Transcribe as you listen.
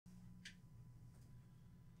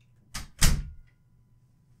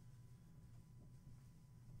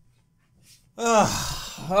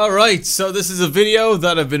Alright, so this is a video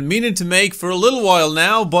that I've been meaning to make for a little while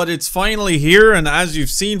now, but it's finally here, and as you've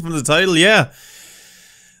seen from the title, yeah,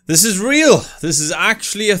 this is real. This is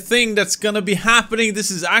actually a thing that's gonna be happening.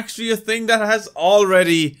 This is actually a thing that has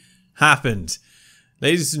already happened.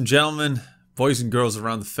 Ladies and gentlemen, boys and girls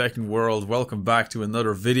around the feckin' world, welcome back to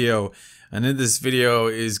another video. And in this video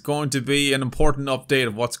is going to be an important update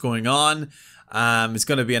of what's going on. It's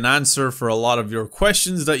going to be an answer for a lot of your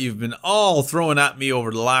questions that you've been all throwing at me over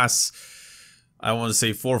the last, I want to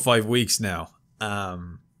say 4 or 5 weeks now.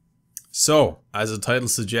 So, as the title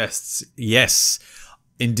suggests, yes,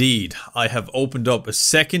 indeed, I have opened up a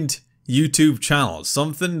second YouTube channel.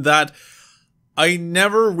 Something that I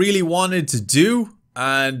never really wanted to do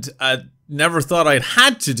and I never thought I'd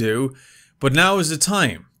had to do, but now is the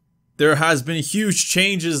time. There has been huge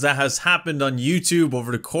changes that has happened on YouTube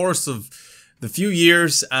over the course of the few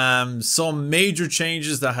years. Some major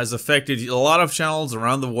changes that has affected a lot of channels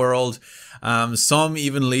around the world. Some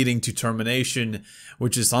even leading to termination,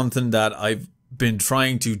 which is something that I've been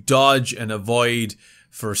trying to dodge and avoid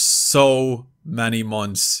for so many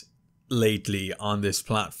months lately on this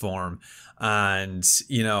platform. And,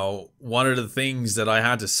 you know, one of the things that I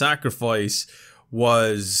had to sacrifice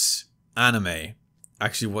was anime.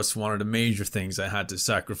 Actually, what's one of the major things I had to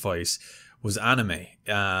sacrifice was anime.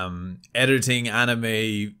 Editing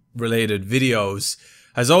anime related videos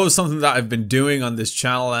has always something that I've been doing on this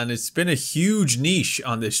channel, and it's been a huge niche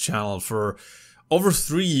on this channel for over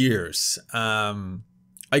 3 years.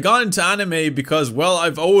 I got into anime because, well,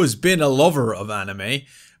 I've always been a lover of anime,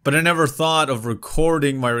 but I never thought of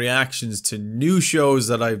recording my reactions to new shows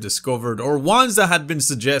that I've discovered or ones that had been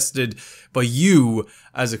suggested by you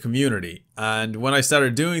as a community. And when I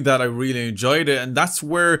started doing that, I really enjoyed it, and that's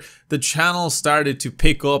where the channel started to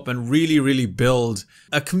pick up and really build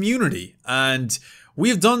a community. And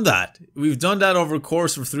we've done that. We've done that over the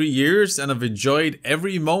course of 3 years, and I've enjoyed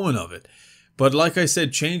every moment of it. But like I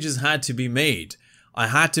said, changes had to be made. I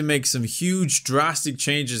had to make some huge drastic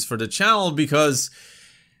changes for the channel because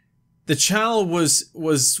the channel was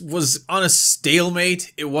on a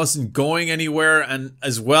stalemate. It wasn't going anywhere, and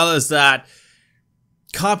as well as that,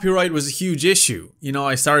 copyright was a huge issue. You know,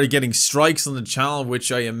 I started getting strikes on the channel,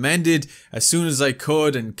 which I amended as soon as I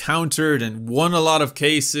could and countered and won a lot of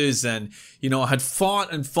cases, and, you know, I had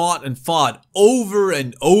fought and fought and fought over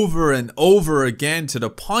and over and over again to the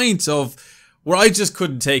point of where I just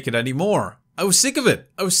couldn't take it anymore. I was sick of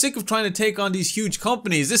it. I was sick of trying to take on these huge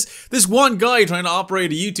companies. This one guy trying to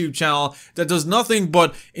operate a YouTube channel that does nothing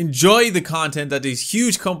but enjoy the content that these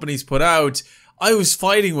huge companies put out. I was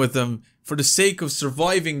fighting with them for the sake of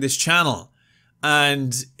surviving this channel.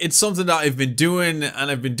 And it's something that I've been doing,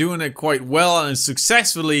 and I've been doing it quite well and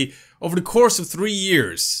successfully over the course of 3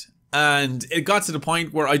 years. And it got to the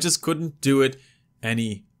point where I just couldn't do it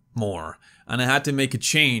anymore. And I had to make a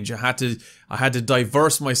change. I had to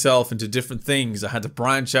diverse myself into different things. I had to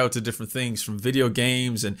branch out to different things, from video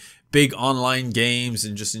games and big online games,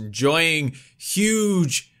 and just enjoying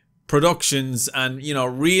huge productions and, you know,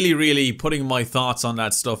 really putting my thoughts on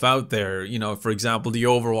that stuff out there. You know, for example, the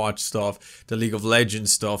Overwatch stuff, the League of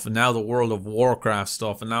Legends stuff, and now the World of Warcraft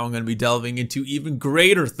stuff. And now I'm going to be delving into even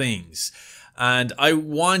greater things. And I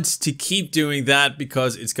want to keep doing that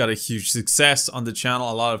because it's got a huge success on the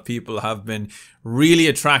channel. A lot of people have been really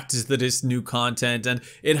attracted to this new content, and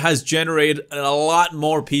it has generated a lot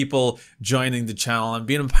more people joining the channel and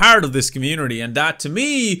being a part of this community. And that to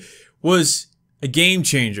me was a game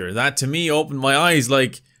changer. That to me opened my eyes,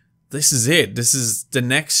 like, this is it. This is the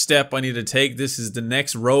next step I need to take. This is the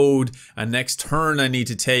next road and next turn I need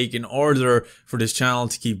to take in order for this channel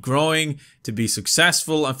to keep growing, to be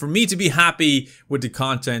successful, and for me to be happy with the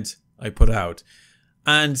content I put out.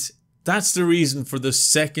 And that's the reason for the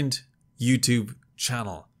second YouTube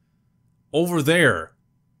channel. Over there,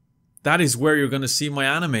 that is where you're going to see my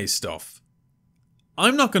anime stuff.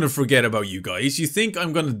 I'm not going to forget about you guys. You think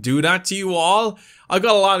I'm going to do that to you all? I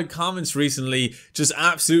got a lot of comments recently just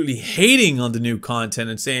absolutely hating on the new content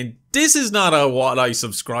and saying, this is not what I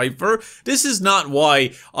subscribe for. This is not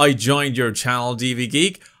why I joined your channel, DV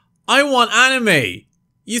Geek. I want anime.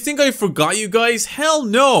 You think I forgot you guys? Hell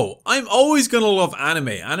no. I'm always going to love anime.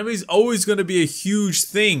 Anime is always going to be a huge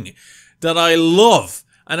thing that I love.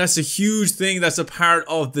 And that's a huge thing that's a part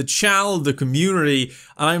of the channel, the community,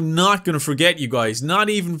 and I'm not going to forget you guys, not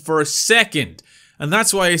even for a second. And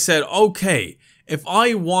that's why I said, okay, if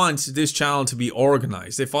I want this channel to be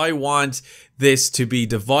organized, if I want this to be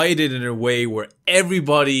divided in a way where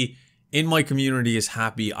everybody in my community is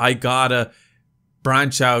happy, I gotta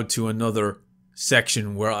branch out to another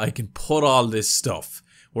section where I can put all this stuff,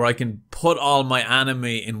 where I can put all my anime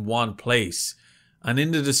in one place. And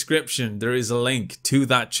in the description, there is a link to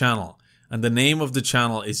that channel. And the name of the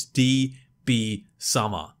channel is DB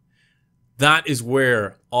Sama. That is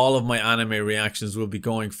where all of my anime reactions will be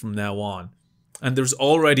going from now on. And there's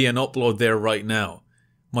already an upload there right now.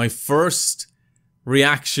 My first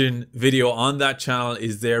reaction video on that channel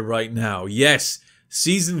is there right now. Yes,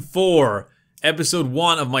 Season 4, Episode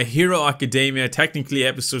 1 of My Hero Academia, technically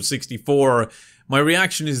Episode 64. My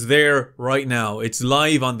reaction is there right now. It's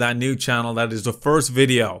live on that new channel. That is the first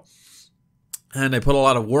video. And I put a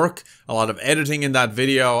lot of work, a lot of editing in that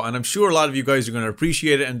video, and I'm sure a lot of you guys are going to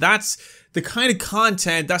appreciate it. And that's the kind of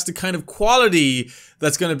content, that's the kind of quality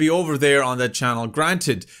that's going to be over there on that channel.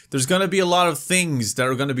 Granted, there's going to be a lot of things that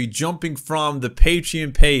are going to be jumping from the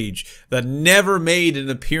Patreon page that never made an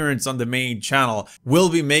appearance on the main channel, will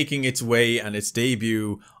be making its way and its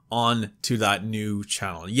debut on to that new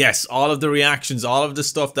channel. Yes, all of the reactions, all of the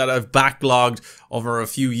stuff that I've backlogged over a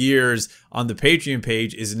few years on the Patreon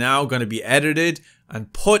page is now going to be edited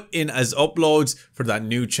and put in as uploads for that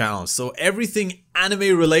new channel. So everything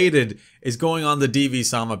anime related is going on the DB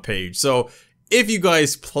Sama page. So if you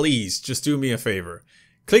guys please just do me a favor,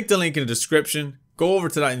 click the link in the description, go over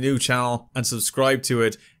to that new channel and subscribe to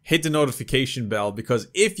it. Hit the notification bell, because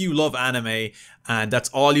if you love anime and that's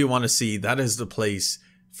all you want to see, that is the place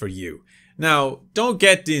for you. Now, don't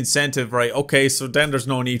get the incentive, right? Okay, so then there's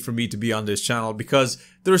no need for me to be on this channel, because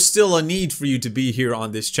there's still a need for you to be here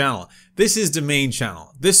on this channel. This is the main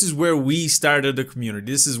channel. This is where we started the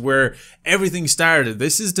community. This is where everything started.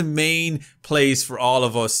 This is the main place for all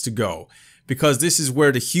of us to go, because this is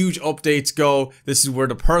where the huge updates go. This is where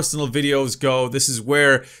the personal videos go. This is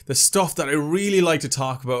where the stuff that I really like to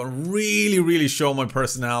talk about and really show my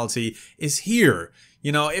personality is here.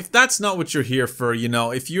 You know, if that's not what you're here for, you know,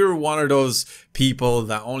 if you're one of those people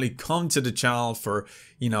that only come to the channel for,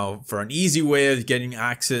 you know, for an easy way of getting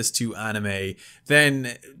access to anime,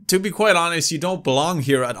 then to be quite honest, you don't belong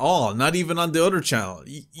here at all. Not even on the other channel.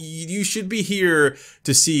 You should be here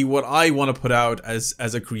to see what I want to put out as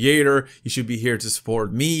a creator. You should be here to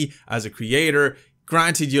support me as a creator.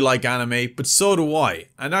 Granted, you like anime, but so do I.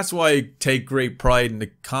 And that's why I take great pride in the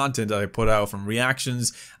content that I put out, from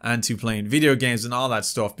reactions and to playing video games and all that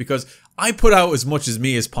stuff, because I put out as much as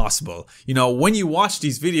me as possible. You know, when you watch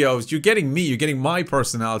these videos, you're getting me, you're getting my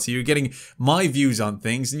personality, you're getting my views on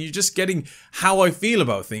things, and you're just getting how I feel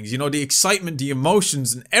about things. You know, the excitement, the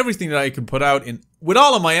emotions, and everything that I can put out in with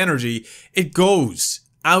all of my energy, it goes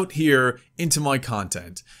out here into my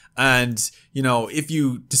content. And, you know, if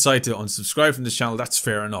you decide to unsubscribe from this channel, that's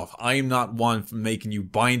fair enough. I'm not one for making you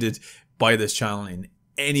binded by this channel in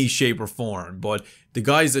any shape or form. But the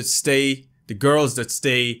guys that stay, the girls that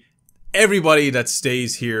stay, everybody that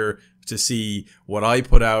stays here to see what I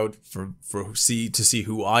put out, to see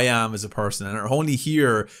who I am as a person, and are only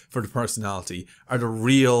here for the personality, are the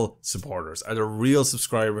real supporters, are the real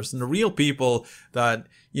subscribers, and the real people that,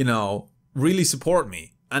 you know, really support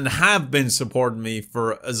me. And have been supporting me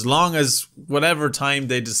for as long as whatever time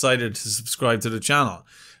they decided to subscribe to the channel.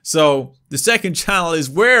 So the second channel is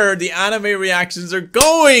where the anime reactions are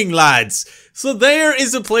going, lads. So there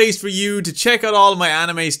is a place for you to check out all of my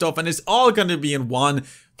anime stuff, and it's all going to be in one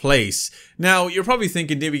place. Now, you're probably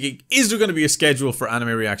thinking, DBGeek, is there going to be a schedule for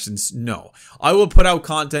anime reactions? No. I will put out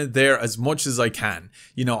content there as much as I can.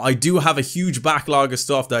 You know, I do have a huge backlog of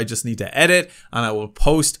stuff that I just need to edit, and I will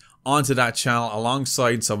post onto that channel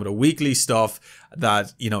alongside some of the weekly stuff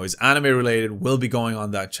that, you know, is anime related, will be going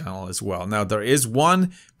on that channel as well. Now, there is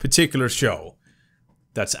one particular show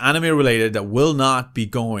that's anime related that will not be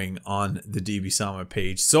going on the DB Sama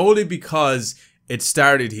page, solely because it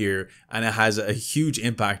started here and it has a huge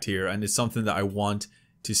impact here, and it's something that I want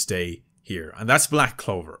to stay here, and that's Black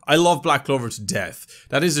Clover. I love Black Clover to death.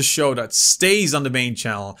 That is a show that stays on the main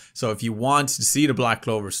channel, so if you want to see the Black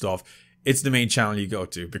Clover stuff, it's the main channel you go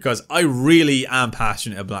to, because I really am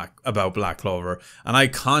passionate about Black Clover, and I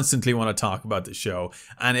constantly want to talk about the show.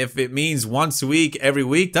 And if it means once a week, every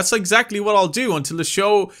week, that's exactly what I'll do until the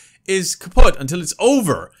show is kaput, until it's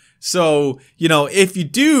over. So, you know, if you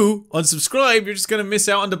do unsubscribe, you're just going to miss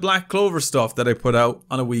out on the Black Clover stuff that I put out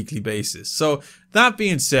on a weekly basis. So, that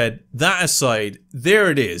being said, that aside,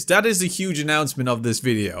 there it is. That is the huge announcement of this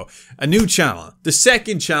video. A new channel. The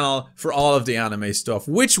second channel for all of the anime stuff,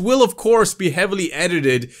 which will, of course, be heavily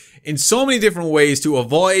edited in so many different ways to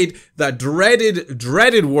avoid that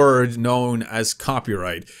dreaded word known as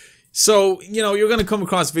copyright. So, you know, you're going to come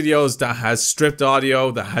across videos that has stripped audio,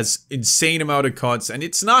 that has insane amount of cuts, and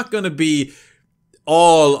it's not going to be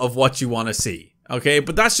all of what you want to see. Okay,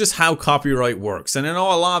 but that's just how copyright works. And I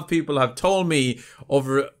know a lot of people have told me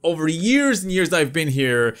over years and years that I've been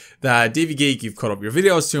here that Davey Geek, you've cut up your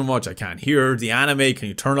videos too much. I can't hear the anime. Can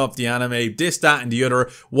you turn up the anime? This, that, and the other.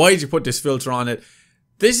 Why did you put this filter on it?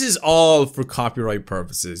 This is all for copyright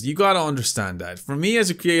purposes. You gotta understand that. For me as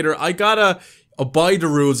a creator, I gotta abide the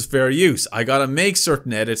rules of fair use. I gotta make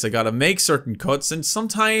certain edits. I gotta make certain cuts. And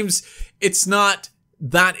sometimes it's not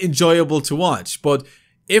that enjoyable to watch. But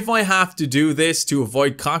if I have to do this to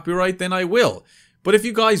avoid copyright, then I will. But if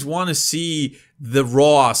you guys want to see the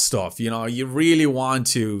raw stuff, you know, you really want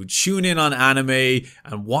to tune in on anime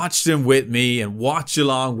and watch them with me and watch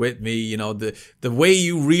along with me, you know, the way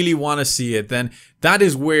you really want to see it, then that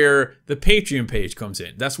is where the Patreon page comes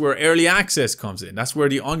in. That's where early access comes in. That's where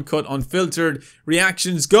the uncut, unfiltered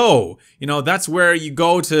reactions go. You know, that's where you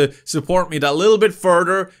go to support me that little bit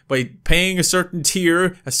further by paying a certain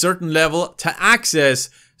tier, a certain level to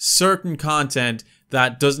access certain content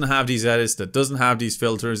that doesn't have these edits, that doesn't have these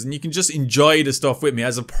filters, and you can just enjoy the stuff with me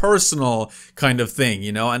as a personal kind of thing,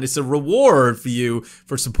 you know, and it's a reward for you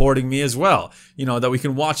for supporting me as well, you know, that we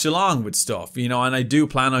can watch along with stuff, you know, and I do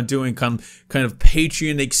plan on doing kind of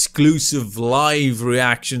Patreon exclusive live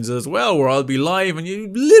reactions as well, where I'll be live and you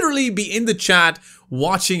literally be in the chat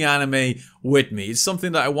watching anime with me. It's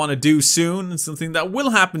something that I want to do soon, and something that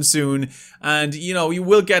will happen soon, and you know, you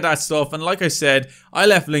will get that stuff. And like I said, I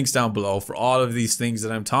left links down below for all of these things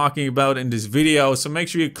that I'm talking about in this video, so make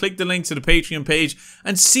sure you click the link to the Patreon page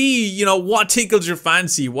and see, you know, what tickles your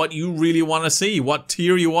fancy, what you really want to see, what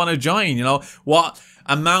tier you want to join, you know, what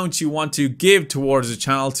amount you want to give towards the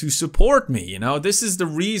channel to support me. You know, this is the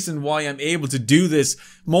reason why I'm able to do this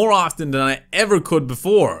more often than I ever could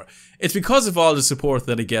before. It's because of all the support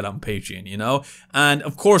that I get on Patreon, you know, and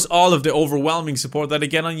of course all of the overwhelming support that I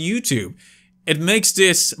get on YouTube. It makes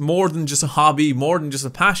this more than just a hobby, more than just a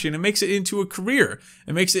passion. It makes it into a career.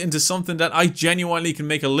 It makes it into something that I genuinely can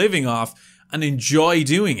make a living off and enjoy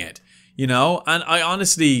doing it, you know. And I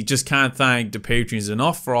honestly just can't thank the patrons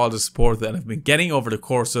enough for all the support that I've been getting over the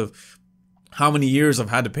course of how many years I've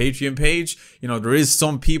had the Patreon page. You know, there is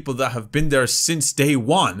some people that have been there since day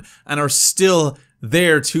one and are still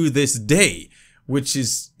there to this day, which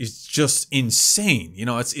is just insane. You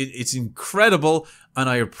know, it's incredible, and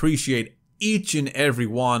I appreciate each and every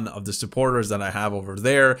one of the supporters that I have over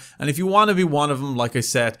there. And if you want to be one of them, like I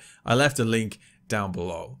said, I left a link down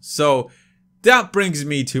below. So that brings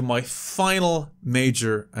me to my final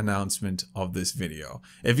major announcement of this video.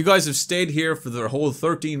 If you guys have stayed here for the whole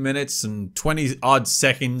 13 minutes and 20 odd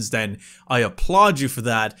seconds, then I applaud you for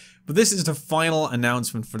that. But this is the final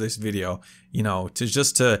announcement for this video, you know,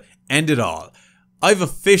 to end it all. I've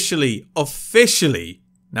officially,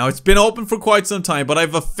 now it's been open for quite some time, but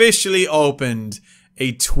I've officially opened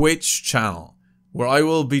a Twitch channel where I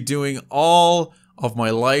will be doing all of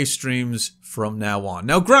my live streams from now on.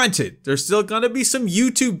 Now granted, there's still going to be some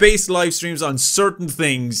YouTube based live streams on certain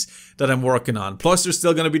things that I'm working on. Plus there's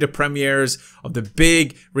still going to be the premieres of the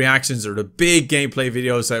big reactions or the big gameplay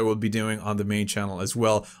videos that I will be doing on the main channel as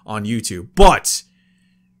well on YouTube. But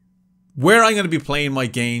where I'm going to be playing my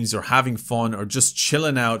games or having fun or just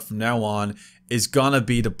chilling out from now on is going to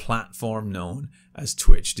be the platform known as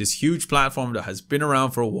Twitch. This huge platform that has been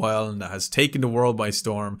around for a while and that has taken the world by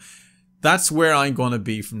storm. That's where I'm going to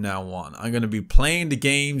be from now on. I'm going to be playing the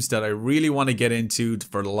games that I really want to get into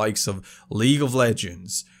for the likes of League of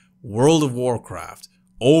Legends, World of Warcraft,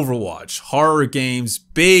 Overwatch, horror games,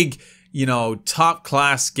 big, you know, top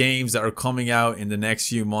class games that are coming out in the next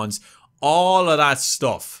few months. All of that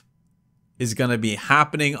stuff is going to be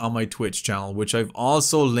happening on my Twitch channel, which I've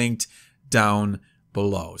also linked down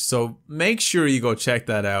below. So make sure you go check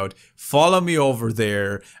that out. Follow me over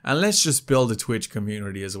there and let's just build a Twitch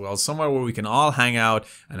community as well. Somewhere where we can all hang out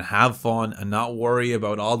and have fun and not worry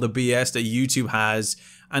about all the BS that YouTube has,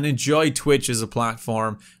 and enjoy Twitch as a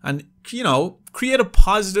platform and, you know, create a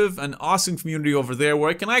positive and awesome community over there where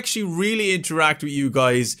I can actually really interact with you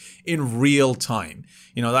guys in real time.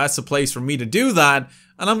 You know, that's a place for me to do that.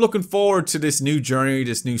 And I'm looking forward to this new journey,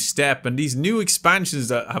 this new step, and these new expansions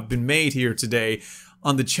that have been made here today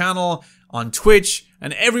on the channel, on Twitch,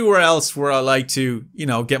 and everywhere else where I like to, you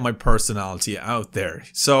know, get my personality out there.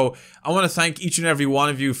 So I want to thank each and every one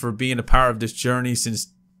of you for being a part of this journey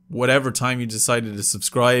since whatever time you decided to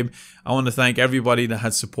subscribe. I want to thank everybody that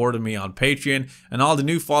has supported me on Patreon and all the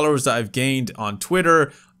new followers that I've gained on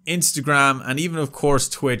Twitter, Instagram, and even of course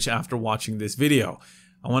Twitch after watching this video.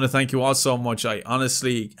 I want to thank you all so much. I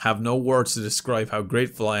honestly have no words to describe how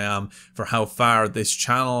grateful I am for how far this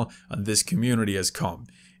channel and this community has come.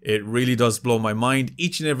 It really does blow my mind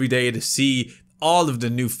each and every day to see all of the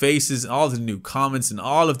new faces, all of the new comments, and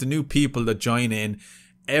all of the new people that join in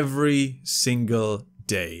every single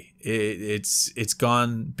day. It's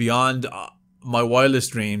gone beyond my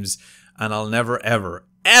wildest dreams, and I'll never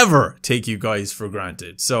ever take you guys for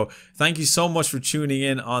granted. So thank you so much for tuning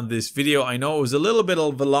in on this video. I know it was a little bit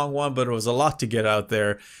of a long one, but it was a lot to get out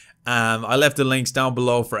there. I left the links down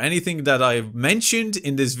below for anything that I've mentioned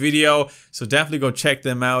in this video, so definitely go check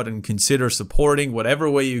them out and consider supporting whatever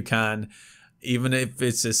way you can, even if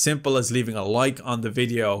it's as simple as leaving a like on the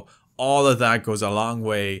video. All of that goes a long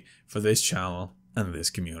way for this channel and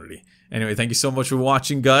this community. Anyway, thank you so much for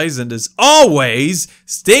watching, guys, and as always,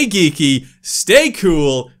 stay geeky, stay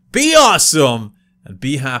cool, be awesome, and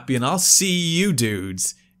be happy, and I'll see you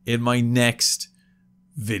dudes in my next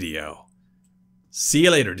video. See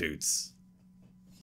you later, dudes.